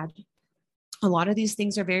dad. A lot of these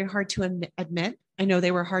things are very hard to admit. I know they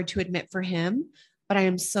were hard to admit for him, but I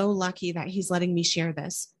am so lucky that he's letting me share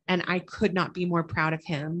this. And I could not be more proud of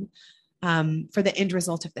him for the end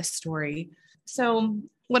result of this story. So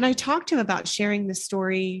when I talked to him about sharing this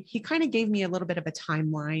story, he kind of gave me a little bit of a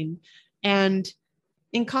timeline. And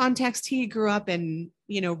in context, he grew up in,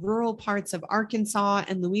 rural parts of Arkansas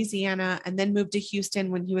and Louisiana, and then moved to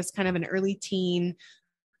Houston when he was kind of an early teen,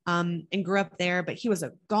 and grew up there. But he was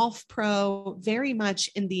a golf pro, very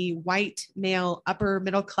much in the white male, upper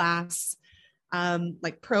middle class,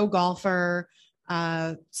 like pro golfer,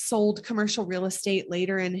 sold commercial real estate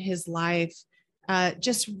later in his life,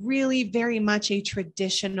 just really very much a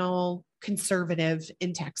traditional conservative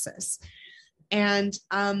in Texas. And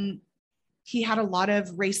he had a lot of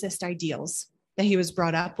racist ideals that he was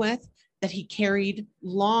brought up with, that he carried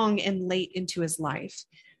long and late into his life.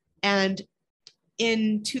 And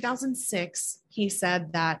in 2006, he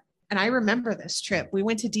said that, and I remember this trip, we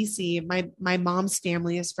went to DC. My mom's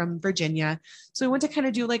family is from Virginia. So we went to kind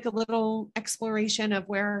of do like a little exploration of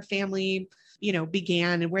where our family,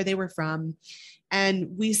 began and where they were from.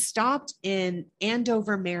 And we stopped in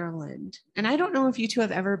Andover, Maryland. And I don't know if you two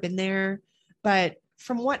have ever been there, but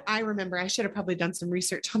from what I remember, I should have probably done some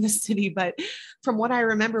research on the city, but from what I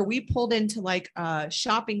remember, we pulled into like a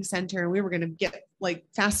shopping center and we were going to get like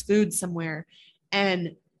fast food somewhere.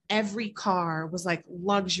 And every car was like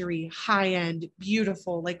luxury, high-end,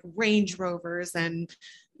 beautiful, like Range Rovers and,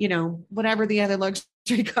 whatever the other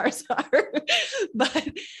luxury cars are.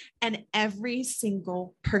 And every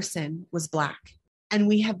single person was Black. And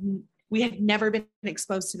we had never been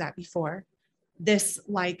exposed to that before. This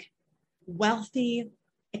like wealthy,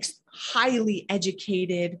 highly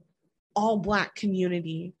educated, all Black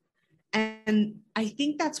community. And I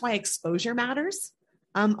think that's why exposure matters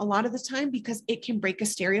a lot of the time, because it can break a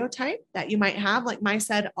stereotype that you might have. Like Mai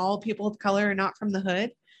said, all people of color are not from the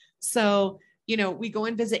hood. So, we go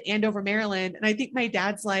and visit Andover, Maryland. And I think my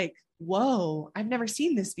dad's like, whoa, I've never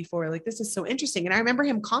seen this before. Like, this is so interesting. And I remember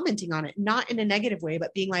him commenting on it, not in a negative way,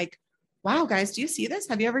 but being like, wow, guys, do you see this?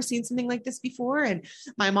 Have you ever seen something like this before? And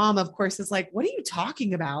my mom, of course, is like, what are you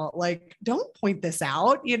talking about? Like, don't point this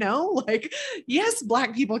out, like, yes,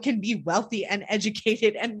 Black people can be wealthy and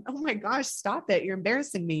educated. And oh my gosh, stop it. You're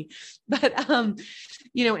embarrassing me. But,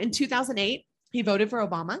 in 2008, he voted for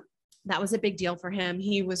Obama. That was a big deal for him.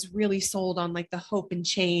 He was really sold on like the hope and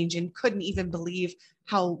change and couldn't even believe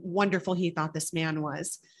how wonderful he thought this man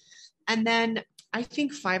was. And then I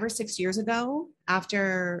think 5 or 6 years ago,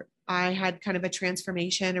 after I had kind of a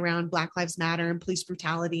transformation around Black Lives Matter and police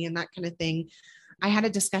brutality and that kind of thing, I had a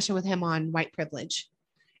discussion with him on white privilege.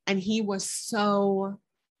 And he was so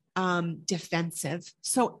defensive,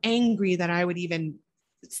 so angry that I would even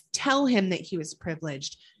tell him that he was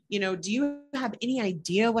privileged. Do you have any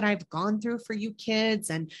idea what I've gone through for you kids?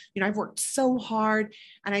 And, I've worked so hard,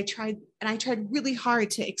 and I tried really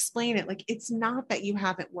hard to explain it. Like, it's not that you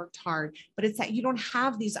haven't worked hard, but it's that you don't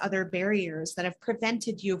have these other barriers that have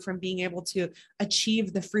prevented you from being able to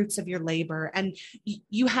achieve the fruits of your labor. And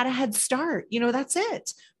you had a head start, that's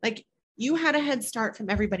it. Like, you had a head start from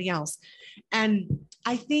everybody else. And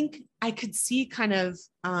I think I could see kind of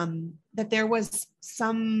that there was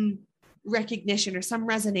some recognition or some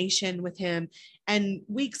resonation with him. And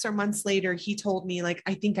weeks or months later, he told me, like,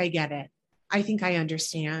 I think I get it. I think I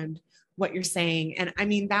understand what you're saying. And I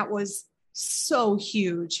mean, that was so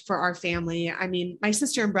huge for our family. I mean, my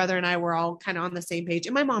sister and brother and I were all kind of on the same page,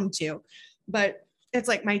 and my mom too. But it's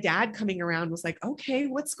like my dad coming around was like, okay,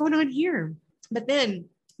 what's going on here? But then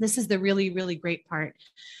this is the really, really great part,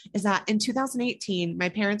 is that in 2018, my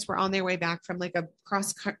parents were on their way back from like a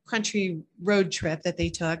cross country road trip that they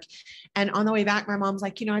took. And on the way back, my mom's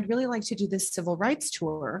like, I'd really like to do this civil rights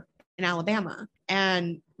tour in Alabama.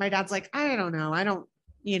 And my dad's like, I don't know. I don't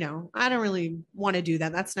really want to do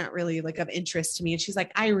that. That's not really like of interest to me. And she's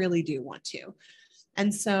like, I really do want to.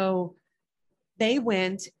 And so they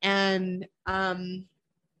went, and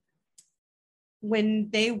when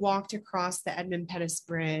they walked across the Edmund Pettus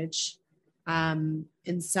Bridge in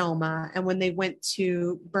Selma, and when they went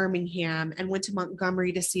to Birmingham and went to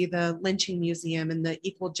Montgomery to see the lynching museum and the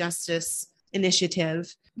Equal Justice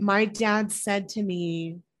Initiative, my dad said to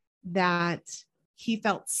me that he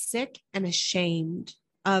felt sick and ashamed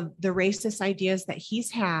of the racist ideas that he's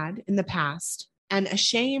had in the past, and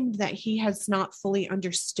ashamed that he has not fully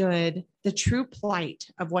understood the true plight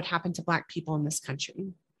of what happened to Black people in this country.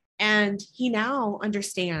 And he now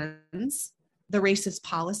understands the racist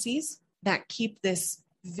policies that keep this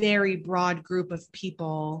very broad group of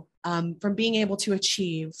people from being able to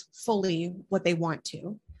achieve fully what they want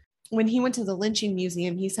to. When he went to the lynching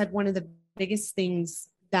museum, he said one of the biggest things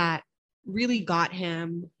that really got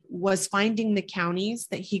him was finding the counties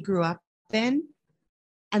that he grew up in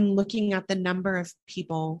and looking at the number of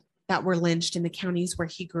people that were lynched in the counties where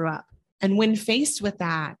he grew up. And when faced with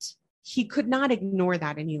that, he could not ignore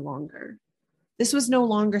that any longer. This was no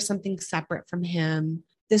longer something separate from him.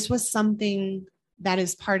 This was something that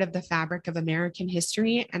is part of the fabric of American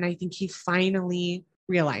history. And I think he finally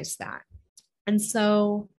realized that. And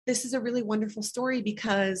so this is a really wonderful story,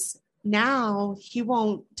 because now he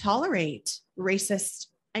won't tolerate racist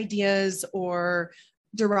ideas or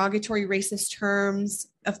derogatory racist terms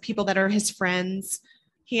of people that are his friends.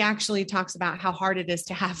 He actually talks about how hard it is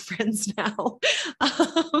to have friends now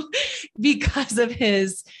because of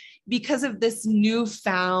this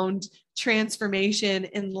newfound transformation,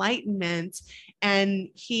 enlightenment. But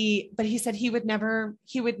he said he would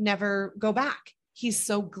never go back. He's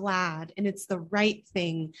so glad, and it's the right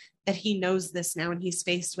thing that he knows this now, and he's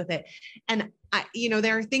faced with it. And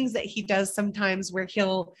there are things that he does sometimes where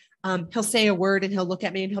he'll say a word and he'll look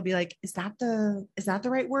at me and he'll be like, is that the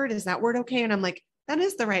right word? Is that word okay? And I'm like, that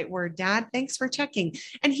is the right word, Dad. Thanks for checking.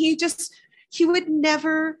 And he would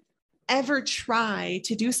never, ever try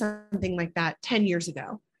to do something like that 10 years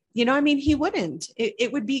ago. He wouldn't.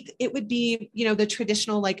 It would be, the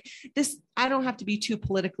traditional, like this, I don't have to be too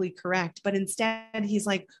politically correct, but instead he's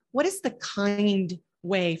like, what is the kind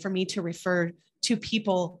way for me to refer to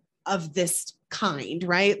people of this kind,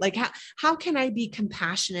 right? Like, how can I be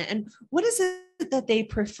compassionate? And what is it that they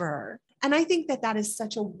prefer? And I think that is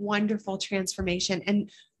such a wonderful transformation.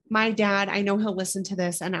 And my dad, I know he'll listen to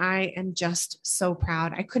this, and I am just so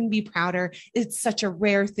proud. I couldn't be prouder. It's such a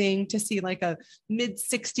rare thing to see like a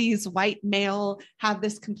mid-60s white male have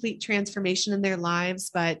this complete transformation in their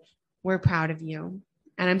lives, but we're proud of you.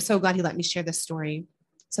 And I'm so glad he let me share this story.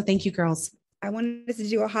 So thank you, girls. I wanted to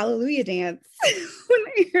do a hallelujah dance when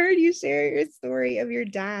I I heard you share your story of your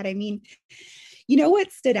dad. I mean,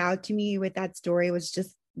 what stood out to me with that story was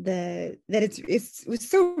just it was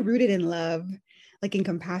so rooted in love, like in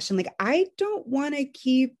compassion. Like, I don't want to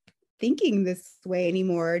keep thinking this way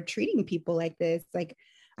anymore, treating people like this. Like,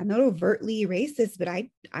 I'm not overtly racist, but I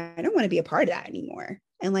don't want to be a part of that anymore.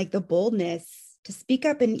 And like the boldness to speak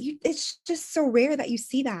up, and it's just so rare that you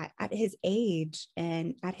see that at his age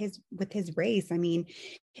and with his race. I mean,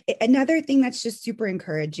 another thing that's just super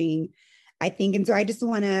encouraging, I think. And so I just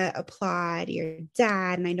want to applaud your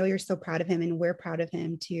dad. And I know you're so proud of him, and we're proud of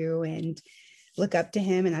him too, and look up to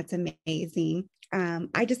him. And that's amazing.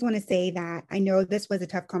 I just want to say that I know this was a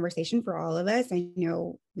tough conversation for all of us. I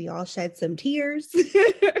know we all shed some tears,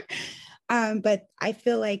 but I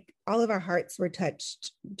feel like all of our hearts were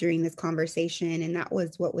touched during this conversation. And that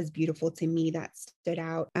was what was beautiful to me, that stood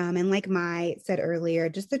out. And like Mai said earlier,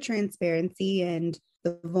 just the transparency and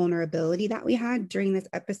the vulnerability that we had during this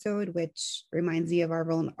episode, which reminds me of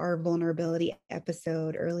our vulnerability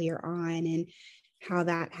episode earlier on, and how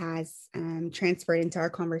that has transferred into our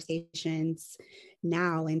conversations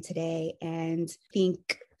now and today. And I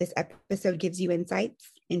think this episode gives you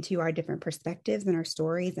insights into our different perspectives and our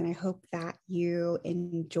stories. And I hope that you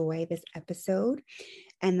enjoy this episode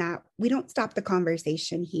and that we don't stop the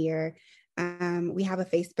conversation here. We have a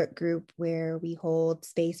Facebook group where we hold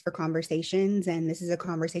space for conversations, and this is a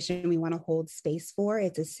conversation we want to hold space for.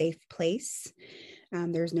 It's a safe place.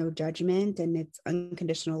 There's no judgment, and it's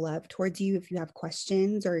unconditional love towards you. If you have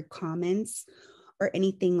questions or comments or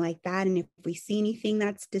anything like that, and if we see anything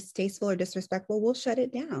that's distasteful or disrespectful, we'll shut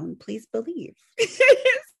it down. Please believe.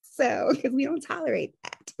 So, because we don't tolerate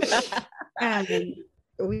that.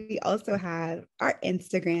 We also have our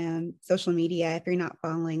Instagram, social media. If you're not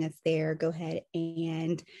following us there, go ahead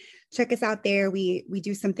and check us out there. We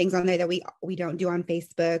do some things on there that we don't do on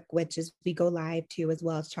Facebook, which is we go live too, as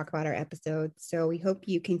well as talk about our episodes. So we hope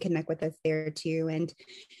you can connect with us there too. And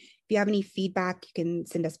if you have any feedback, you can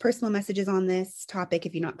send us personal messages on this topic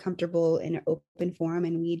if you're not comfortable in an open forum,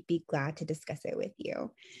 and we'd be glad to discuss it with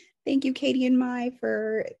you. Thank you, Katie and Mai,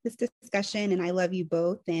 for this discussion. And I love you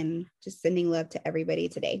both, and just sending love to everybody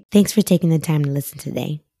today. Thanks for taking the time to listen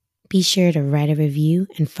today. Be sure to write a review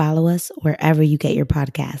and follow us wherever you get your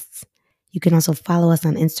podcasts. You can also follow us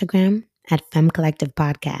on Instagram at Femme Collective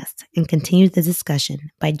Podcast and continue the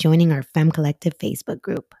discussion by joining our Femme Collective Facebook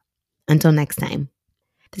group. Until next time,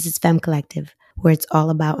 this is Femme Collective, where it's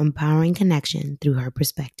all about empowering connection through her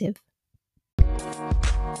perspective.